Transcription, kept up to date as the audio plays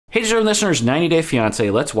Hey, deserving listeners, 90 Day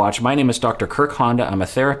Fiancé, let's watch. My name is Dr. Kirk Honda. I'm a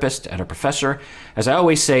therapist and a professor. As I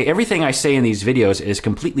always say, everything I say in these videos is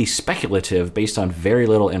completely speculative based on very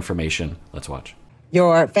little information. Let's watch.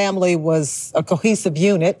 Your family was a cohesive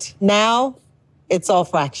unit. Now it's all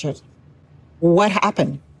fractured. What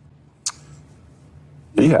happened?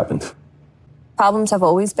 It happened. Problems have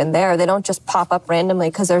always been there. They don't just pop up randomly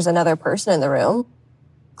because there's another person in the room.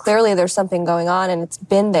 Clearly there's something going on and it's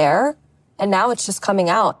been there, and now it's just coming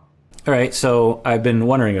out. All right, so I've been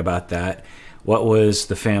wondering about that. What was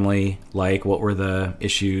the family like? What were the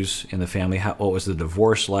issues in the family? What was the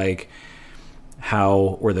divorce like?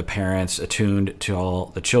 How were the parents attuned to all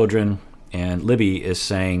the children? And Libby is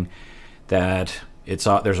saying that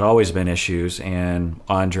there's always been issues, and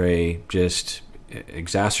Andrei just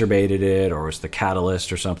exacerbated it or was the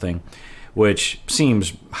catalyst or something, which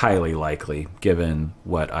seems highly likely given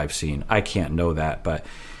what I've seen. I can't know that, but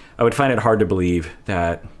I would find it hard to believe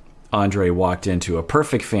that Andrei walked into a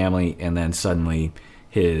perfect family and then suddenly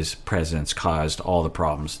his presence caused all the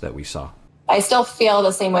problems that we saw. I still feel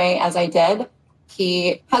the same way as I did.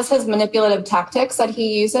 He has his manipulative tactics that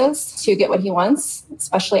he uses to get what he wants,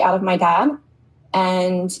 especially out of my dad.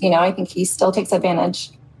 And, I think he still takes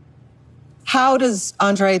advantage. How does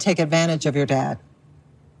Andrei take advantage of your dad?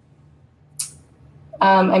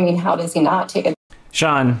 How does he not take advantage?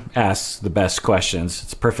 Sean asks the best questions.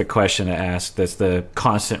 It's a perfect question to ask. That's the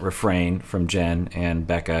constant refrain from Jen and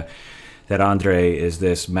Becca, that Andrei is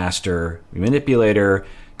this master manipulator,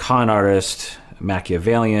 con artist,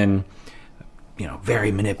 Machiavellian,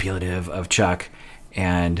 very manipulative of Chuck.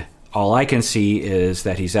 And all I can see is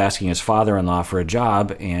that he's asking his father-in-law for a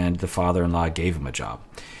job, and the father-in-law gave him a job.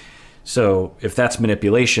 So if that's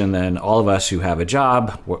manipulation, then all of us who have a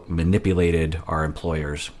job manipulated our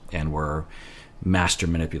employers and were master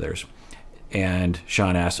manipulators. And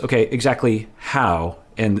Sean asks, okay, exactly how?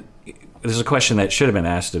 And this is a question that should have been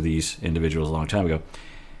asked of these individuals a long time ago.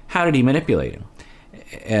 How did he manipulate him?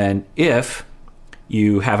 And if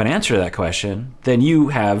you have an answer to that question, then you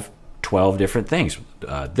have 12 different things.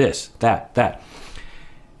 This, that.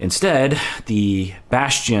 Instead, the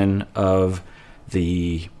bastion of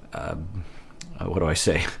the,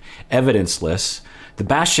 evidenceless, the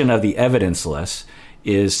bastion of the evidenceless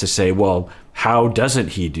is to say, well, how doesn't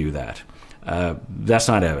he do that? That's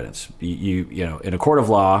not evidence. In a court of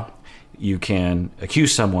law, you can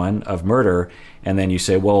accuse someone of murder, and then you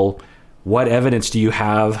say, well, what evidence do you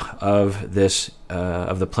have of this,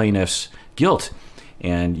 of the plaintiff's guilt?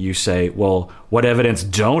 And you say, well, what evidence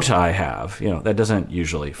don't I have? That doesn't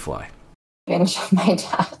usually fly. My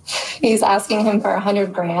dad, he's asking him for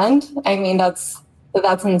 100 grand.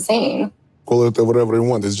 That's insane. Call it whatever you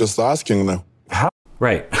want. It's just asking now. How?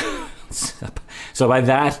 Right. So by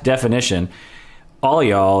that definition, all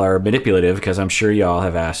y'all are manipulative, because I'm sure y'all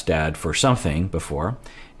have asked Dad for something before,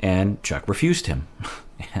 and Chuck refused him.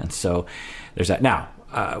 And so there's that. Now,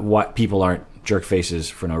 what people aren't jerk faces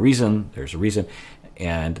for no reason. There's a reason.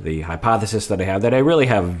 And the hypothesis that I have, that I really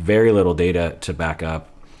have very little data to back up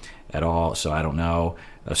at all, so I don't know.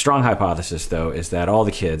 A strong hypothesis, though, is that all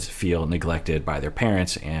the kids feel neglected by their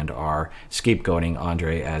parents and are scapegoating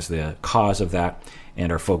Andrei as the cause of that, and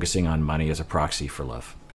are focusing on money as a proxy for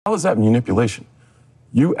love. How is that manipulation?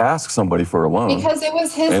 You ask somebody for a loan. Because it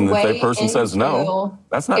was his and way. And if that person says no,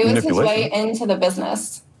 that's not manipulation. It was his way into the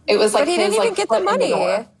business. It was like but he didn't even get the money.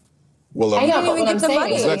 Well, I know, but what I'm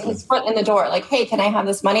saying is exactly. his foot in the door. Like, hey, can I have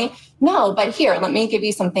this money? No, but here, let me give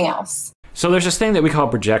you something else. So there's this thing that we call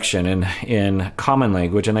projection in common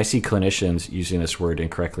language, and I see clinicians using this word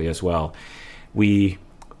incorrectly as well. We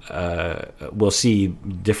will see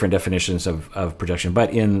different definitions of projection,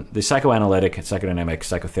 but in the psychoanalytic, psychodynamic,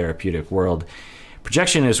 psychotherapeutic world,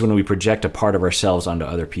 projection is when we project a part of ourselves onto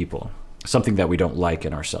other people, something that we don't like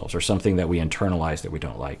in ourselves, or something that we internalize that we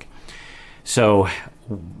don't like. So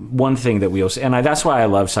one thing that we'll see, and that's why I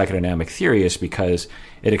love psychodynamic theory, is because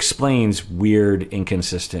it explains weird,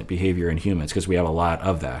 inconsistent behavior in humans, because we have a lot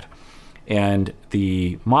of that. And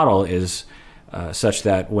the model is such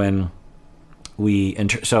that when we,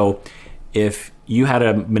 so if you had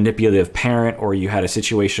a manipulative parent, or you had a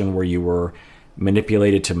situation where you were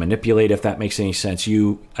manipulated to manipulate, if that makes any sense,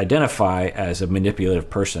 you identify as a manipulative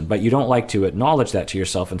person, but you don't like to acknowledge that to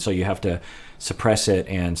yourself, and so you have to suppress it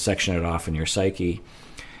and section it off in your psyche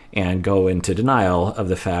and go into denial of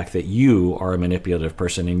the fact that you are a manipulative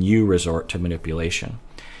person and you resort to manipulation.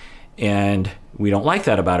 And we don't like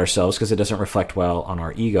that about ourselves because it doesn't reflect well on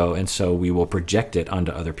our ego, and so we will project it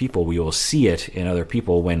onto other people. We will see it in other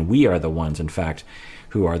people when we are the ones, in fact,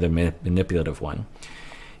 who are the manipulative one.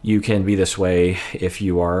 You can be this way if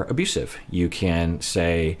you are abusive. You can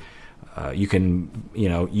say, You can,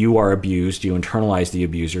 you are abused, you internalize the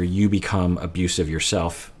abuser, you become abusive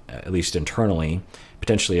yourself, at least internally,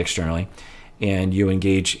 potentially externally, and you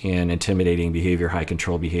engage in intimidating behavior, high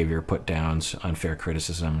control behavior, put downs, unfair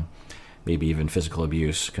criticism, maybe even physical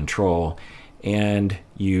abuse, control, and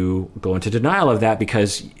you go into denial of that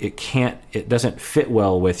because it doesn't fit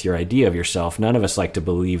well with your idea of yourself. None of us like to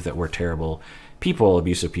believe that we're terrible people,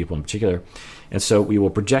 abusive people in particular. And so we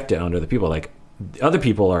will project it onto other people, like other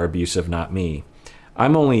people are abusive, not me.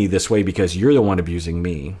 I'm only this way because you're the one abusing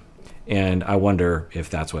me. And I wonder if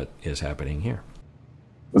that's what is happening here.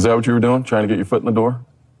 Is that what you were doing? Trying to get your foot in the door?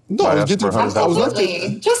 No, I was getting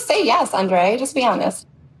Absolutely. Just say yes, Andrei. Just be honest.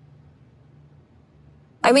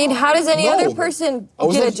 I mean, how does any other person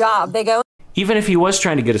get a job? They go. Even if he was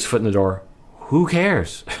trying to get his foot in the door, who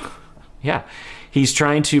cares? Yeah. He's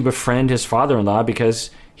trying to befriend his father-in-law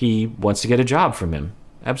because he wants to get a job from him.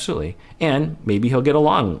 Absolutely. And maybe he'll get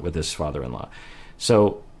along with his father-in-law.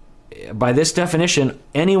 So by this definition,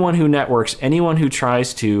 anyone who networks, anyone who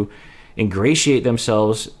tries to ingratiate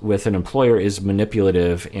themselves with an employer is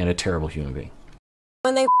manipulative and a terrible human being.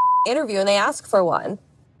 When they interview and they ask for one.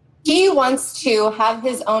 He wants to have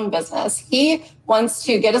his own business. He wants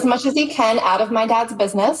to get as much as he can out of my dad's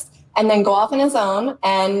business and then go off on his own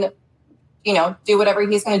and, do whatever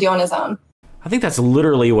he's going to do on his own. I think that's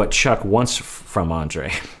literally what Chuck wants from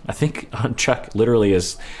Andrei. I think Chuck literally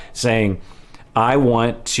is saying, I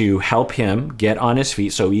want to help him get on his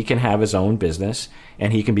feet so he can have his own business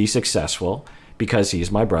and he can be successful because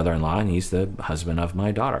he's my brother-in-law and he's the husband of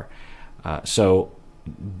my daughter. So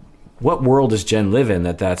what world does Jen live in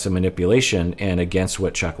that's a manipulation and against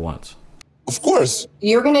what Chuck wants? Of course.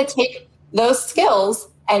 You're going to take those skills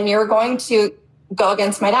and you're going to go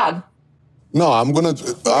against my dad. No, I'm not gonna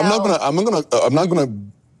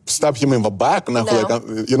stab him in the back. And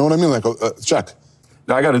you know what I mean? Like, Chuck.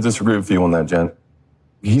 I got to disagree with you on that, Jen.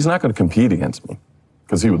 He's not going to compete against me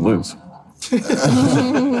because he would lose.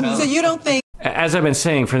 So you don't think... As I've been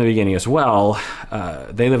saying from the beginning as well,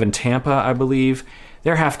 they live in Tampa, I believe.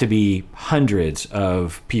 There have to be hundreds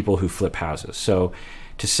of people who flip houses. So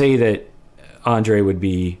to say that Andrei would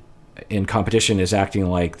be in competition is acting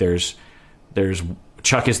like there's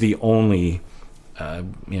Chuck is the only,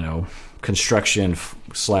 construction /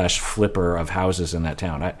 flipper of houses in that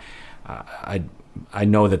town. I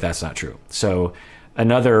know that that's not true. So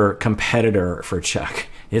another competitor for Chuck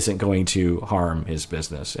isn't going to harm his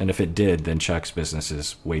business. And if it did, then Chuck's business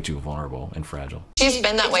is way too vulnerable and fragile. She's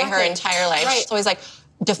been that way her entire life. Right. She's always like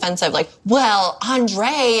defensive, like, well,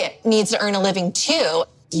 Andrei needs to earn a living too.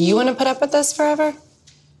 Do you want to put up with this forever?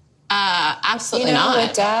 Absolutely not.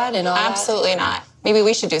 With Dad and all Absolutely not. Maybe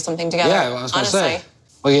we should do something together. Yeah, I was going to say.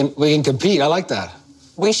 We can compete. I like that.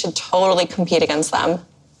 We should totally compete against them.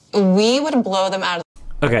 We would blow them out of.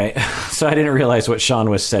 Okay, so I didn't realize what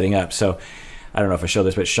Sean was setting up. So I don't know if I showed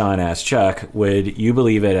this, but Sean asked Chuck, would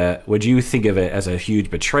you think of it as a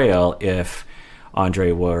huge betrayal if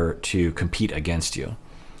Andrei were to compete against you?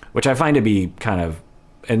 Which I find to be kind of,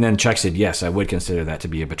 and then Chuck said, yes, I would consider that to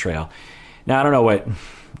be a betrayal. Now, I don't know what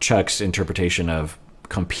Chuck's interpretation of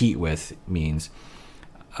compete with means,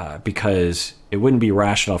 because it wouldn't be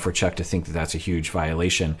rational for Chuck to think that that's a huge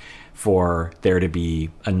violation for there to be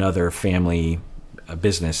another family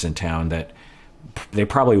business in town that they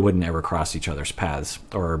probably wouldn't ever cross each other's paths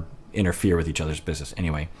or interfere with each other's business.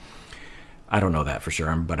 Anyway, I don't know that for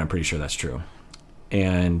sure, but I'm pretty sure that's true.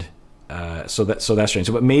 And so that's strange.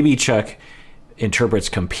 So, but maybe Chuck interprets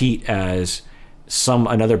compete as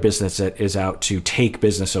another business that is out to take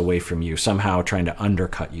business away from you, somehow trying to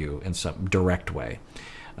undercut you in some direct way.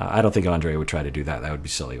 I don't think Andrei would try to do that. That would be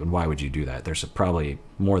silly. And why would you do that? There's probably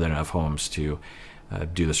more than enough homes to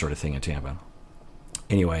do this sort of thing in Tampa.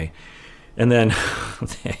 Anyway, and then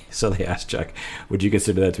so they asked Chuck, would you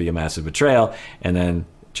consider that to be a massive betrayal? And then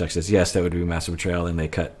Chuck says, yes, that would be a massive betrayal. And they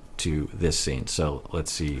cut to this scene. So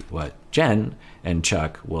let's see what Jen and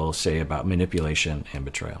Chuck will say about manipulation and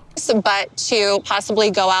betrayal. But to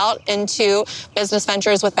possibly go out into business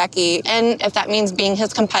ventures with Becky, and if that means being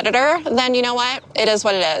his competitor, then you know what? It is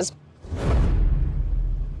what it is.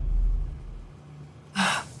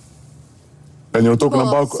 And you're talking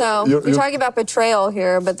about... So you're talking about betrayal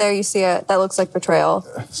here, but there you see it. That looks like betrayal.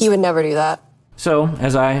 He would never do that. So,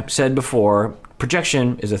 as I said before,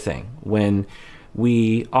 projection is a thing. When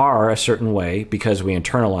we are a certain way because we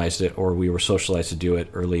internalized it or we were socialized to do it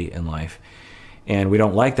early in life, and we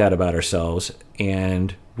don't like that about ourselves,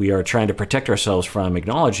 and we are trying to protect ourselves from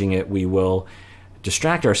acknowledging it, we will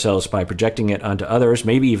distract ourselves by projecting it onto others,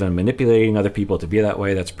 maybe even manipulating other people to be that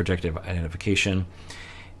way. That's projective identification.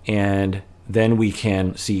 And then we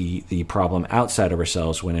can see the problem outside of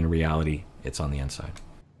ourselves when in reality it's on the inside.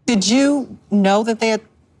 Did you know that they had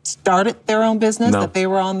started their own business, No. that they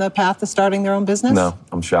were on the path to starting their own business? No,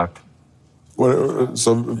 I'm shocked. What,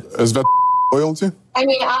 so is that loyalty? I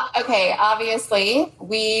mean, okay, obviously,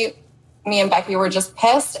 me and Becky were just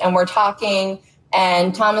pissed and we're talking,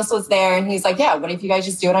 and Thomas was there and he's like, yeah, what if you guys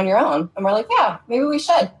just do it on your own? And we're like, yeah, maybe we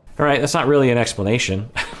should. All right, that's not really an explanation.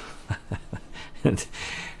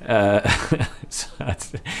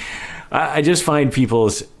 I just find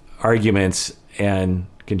people's arguments and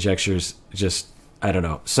conjectures just, I don't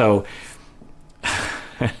know. So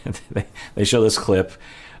they show this clip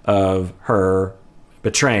of her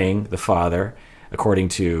betraying the father, according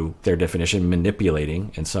to their definition,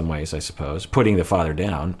 manipulating in some ways, I suppose, putting the father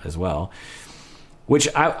down as well, which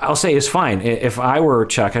I'll say is fine. If I were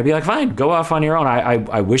Chuck, I'd be like, fine, go off on your own.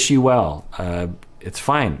 I wish you well. It's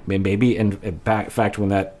fine. Maybe, in fact, when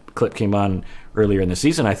that clip came on earlier in the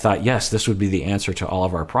season, I thought, yes, this would be the answer to all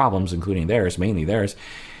of our problems, including theirs, mainly theirs,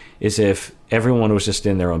 is if everyone was just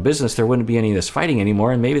in their own business, there wouldn't be any of this fighting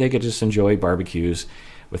anymore, and maybe they could just enjoy barbecues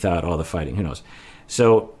without all the fighting. Who knows?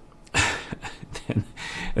 So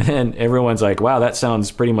then everyone's like, wow, that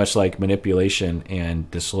sounds pretty much like manipulation and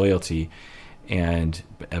disloyalty and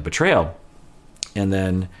a betrayal. And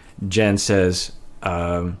then Jen says,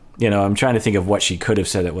 you know, I'm trying to think of what she could have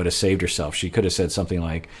said that would have saved herself. She could have said something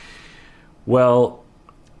like, well,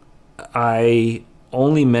 I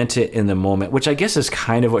only meant it in the moment, which I guess is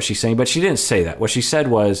kind of what she's saying, but she didn't say that. What she said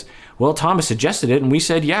was, well, Thomas suggested it, and we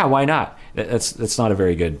said, yeah, why not? That's not a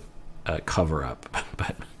very good cover up,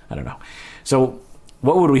 but I don't know. So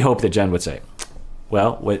what would we hope that Jen would say?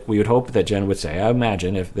 Well, what we would hope that Jen would say, I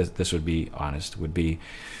imagine, if this would be honest, would be,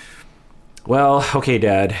 well, okay,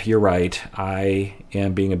 Dad, you're right. I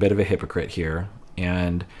am being a bit of a hypocrite here,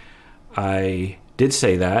 and I did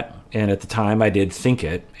say that, and at the time I did think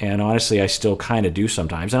it, and honestly I still kind of do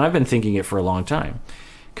sometimes, and I've been thinking it for a long time,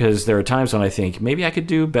 because there are times when I think maybe I could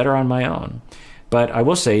do better on my own. But I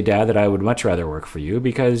will say, Dad, that I would much rather work for you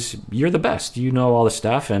because you're the best. You know all the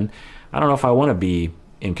stuff, and I don't know if I want to be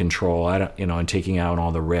in control, and taking out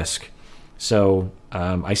all the risk. So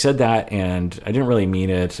I said that, and I didn't really mean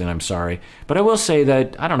it, and I'm sorry. But I will say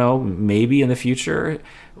that, I don't know, maybe in the future,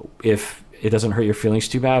 if it doesn't hurt your feelings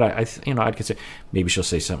too bad, I'd consider, maybe she'll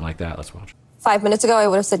say something like that. Let's watch. 5 minutes ago, I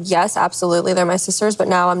would have said, yes, absolutely, they're my sisters, but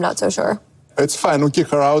now I'm not so sure. It's fine. We kick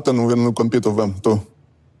her out and we'll compete with them too.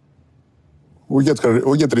 We get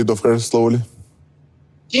rid of her slowly.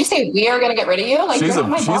 Did you say we are going to get rid of you? Like, She's you're not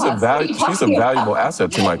my boss. a valuable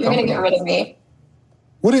asset to my You're going company. to get rid of me.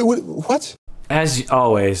 What? As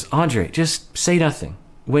always, Andrei, just say nothing.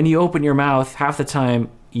 When you open your mouth, half the time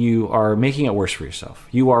you are making it worse for yourself.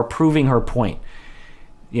 You are proving her point.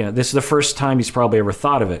 This is the first time he's probably ever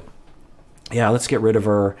thought of it. Yeah, let's get rid of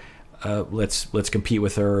her. Let's compete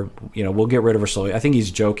with her. We'll get rid of her slowly. I think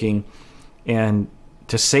he's joking, and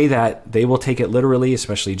to say that, they will take it literally,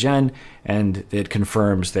 especially Jen, and it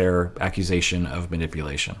confirms their accusation of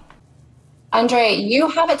manipulation. Andrei, you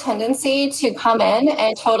have a tendency to come in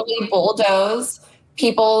and totally bulldoze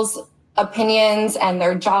people's opinions and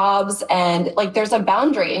their jobs, and like there's a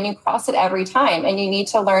boundary and you cross it every time, and you need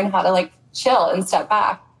to learn how to like chill and step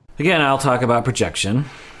back. Again, I'll talk about projection.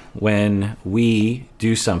 When we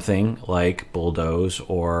do something like bulldoze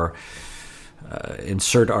or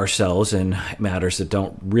insert ourselves in matters that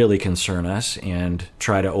don't really concern us and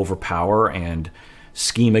try to overpower and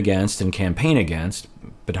scheme against and campaign against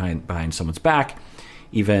behind someone's back,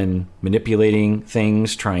 even manipulating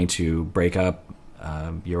things, trying to break up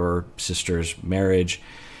your sister's marriage,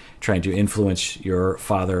 trying to influence your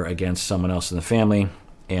father against someone else in the family,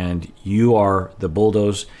 and you are the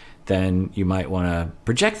bulldoze, then you might want to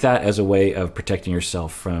project that as a way of protecting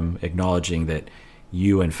yourself from acknowledging that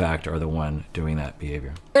you, in fact, are the one doing that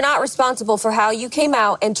behavior. You're not responsible for how you came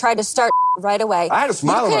out and tried to start right away. I had a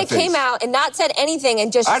smile on my face. You could have came out and not said anything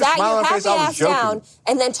and just sat your happy ass down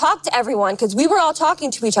and then talked to everyone, because we were all talking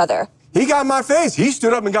to each other. He got in my face. He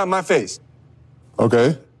stood up and got in my face.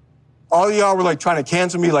 Okay. All of y'all were like trying to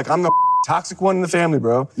cancel me like I'm the toxic one in the family,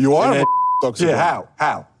 bro. You are toxic. Yeah,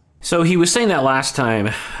 how? So he was saying that last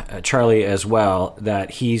time, Charlie, as well,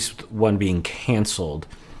 that he's one being canceled.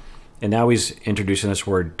 And now he's introducing this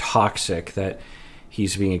word toxic that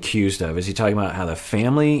he's being accused of. Is he talking about how the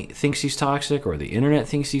family thinks he's toxic or the internet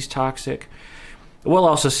thinks he's toxic? We'll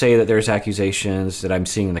also say that there's accusations that I'm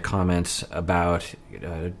seeing in the comments about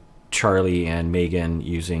Charlie and Megan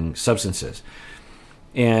using substances.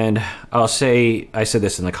 And I'll say, I said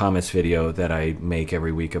this in the comments video that I make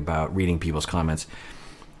every week about reading people's comments.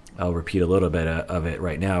 I'll repeat a little bit of it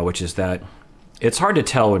right now, which is that it's hard to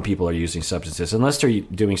tell when people are using substances unless they're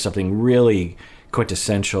doing something really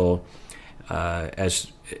quintessential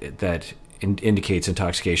as that indicates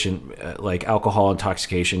intoxication, like alcohol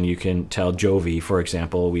intoxication. You can tell Jovi, for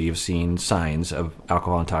example. We've seen signs of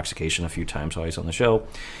alcohol intoxication a few times while he's on the show.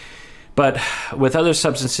 But with other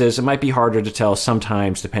substances, it might be harder to tell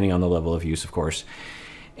sometimes, depending on the level of use, of course.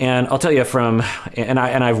 And I'll tell you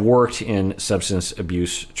I've worked in substance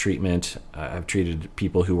abuse treatment. I've treated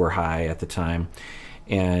people who were high at the time,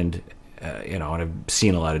 and and I've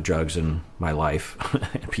seen a lot of drugs in my life,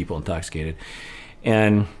 people intoxicated.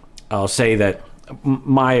 And I'll say that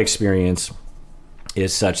my experience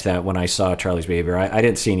is such that when I saw Charlie's behavior, I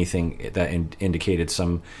didn't see anything that indicated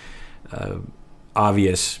some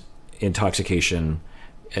obvious intoxication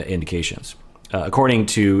indications. According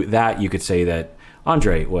to that, you could say that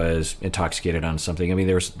Andrei was intoxicated on something. I mean,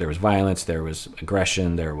 there was violence, there was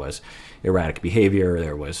aggression, there was erratic behavior,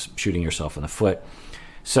 there was shooting yourself in the foot.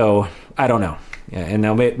 So I don't know. Yeah, and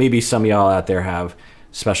now maybe some of y'all out there have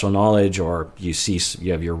special knowledge, or you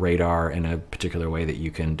have your radar in a particular way that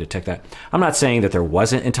you can detect that. I'm not saying that there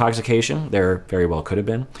wasn't intoxication. There very well could have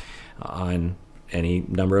been on any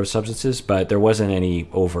number of substances, but there wasn't any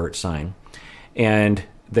overt sign. And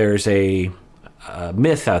there's a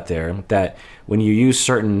myth out there that when you use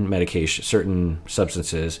certain medication, certain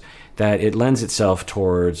substances, that it lends itself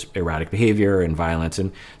towards erratic behavior and violence.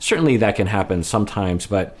 And certainly that can happen sometimes,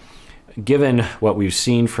 but given what we've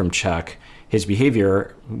seen from Chuck, his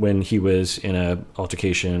behavior when he was in an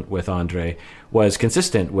altercation with Andrei was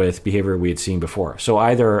consistent with behavior we had seen before. So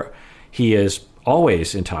either he is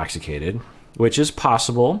always intoxicated, which is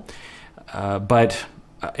possible, but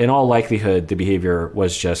in all likelihood, the behavior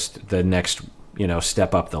was just the next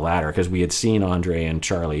step up the ladder, because we had seen Andrei and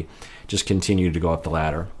Charlie just continue to go up the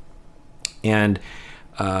ladder. And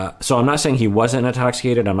so I'm not saying he wasn't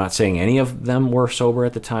intoxicated. I'm not saying any of them were sober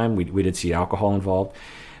at the time. We did see alcohol involved,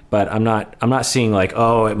 but I'm not seeing like,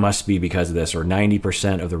 oh, it must be because of this, or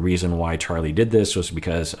 90% of the reason why Charlie did this was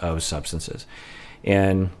because of substances.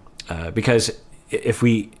 And because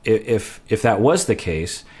if that was the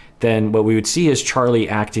case, then what we would see is Charlie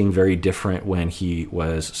acting very different when he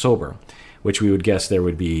was sober, which we would guess there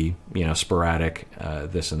would be, sporadic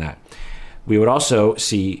this and that. We would also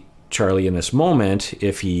see Charlie in this moment,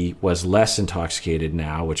 if he was less intoxicated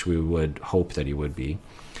now, which we would hope that he would be,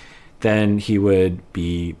 then he would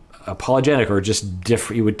be apologetic, or just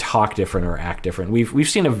different. He would talk different or act different. We've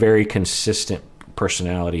seen a very consistent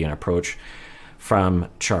personality and approach from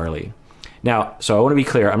Charlie. Now, so I want to be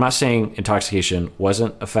clear. I'm not saying intoxication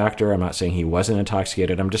wasn't a factor. I'm not saying he wasn't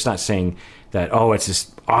intoxicated. I'm just not saying that, oh, it's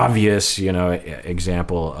this obvious,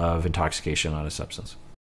 example of intoxication on a substance.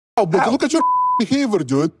 Oh, but look at your behavior,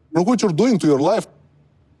 dude. Look what you're doing to your life.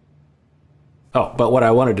 Oh, but what I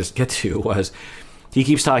wanted to get to was he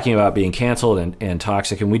keeps talking about being canceled and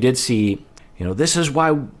toxic. And we did see, this is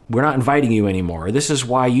why we're not inviting you anymore. Or this is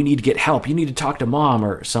why you need to get help. You need to talk to mom,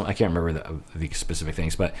 or some. I can't remember the specific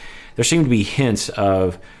things, but there seemed to be hints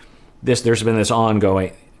of this. There's been this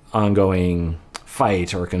ongoing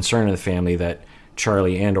fight or concern in the family that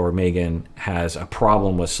Charlie and or Megan has a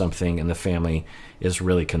problem with something, and the family is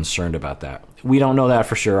really concerned about that. We don't know that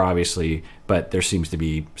for sure, obviously, but there seems to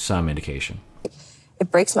be some indication.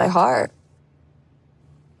 It breaks my heart.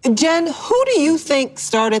 Jen, who do you think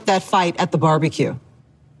started that fight at the barbecue?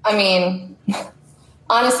 I mean,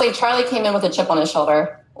 honestly, Charlie came in with a chip on his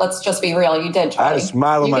shoulder. Let's just be real. You did, Charlie. I had a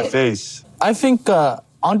smile on my face. I think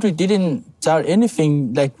Andrei didn't tell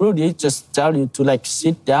anything like Rudy, just tell you to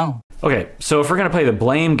sit down. Okay, so if we're going to play the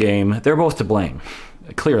blame game, they're both to blame.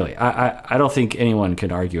 Clearly, I don't think anyone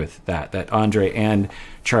can argue with that Andrei and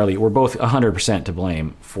Charlie were both 100% to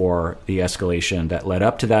blame for the escalation that led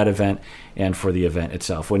up to that event and for the event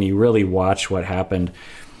itself. When you really watch what happened,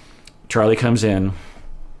 Charlie comes in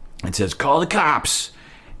and says, "Call the cops."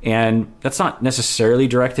 And that's not necessarily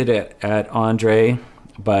directed at Andrei,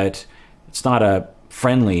 but it's not a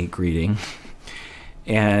friendly greeting.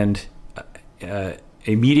 And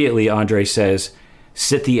immediately Andrei says,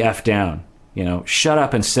 "Sit the F down. Shut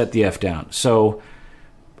up and sit the F down." So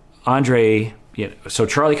so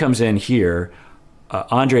Charlie comes in here,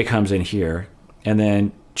 Andrei comes in here, and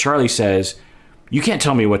then Charlie says, "You can't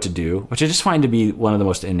tell me what to do," which I just find to be one of the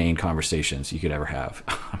most inane conversations you could ever have.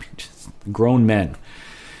 I mean, just grown men.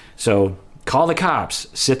 So, "Call the cops,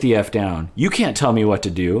 sit the F down. You can't tell me what to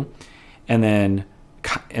do." And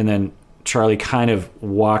then Charlie kind of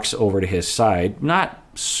walks over to his side, not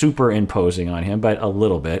super imposing on him, but a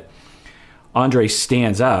little bit. Andrei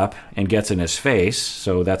stands up and gets in his face,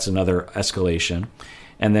 so that's another escalation.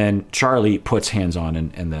 And then Charlie puts hands on,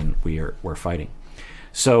 and then we're fighting.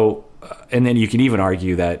 So and then you can even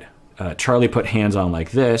argue that Charlie put hands on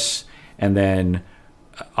like this, and then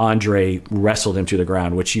Andrei wrestled him to the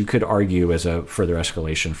ground, which you could argue as a further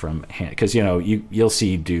escalation from hand, because you'll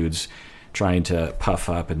see dudes trying to puff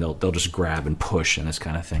up and they'll just grab and push and this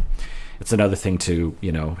kind of thing. It's another thing to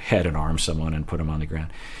head and arm someone and put them on the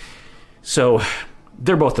ground. So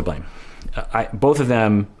they're both to blame. Both of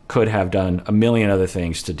them could have done a million other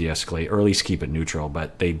things to de-escalate, or at least keep it neutral,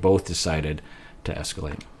 but they both decided to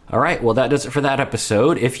escalate. All right, well, that does it for that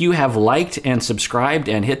episode. If you have liked and subscribed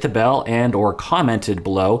and hit the bell and or commented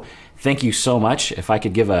below, thank you so much. If I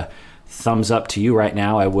could give a thumbs up to you right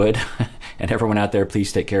now, I would. And everyone out there,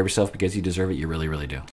 please take care of yourself because you deserve it. You really, really do.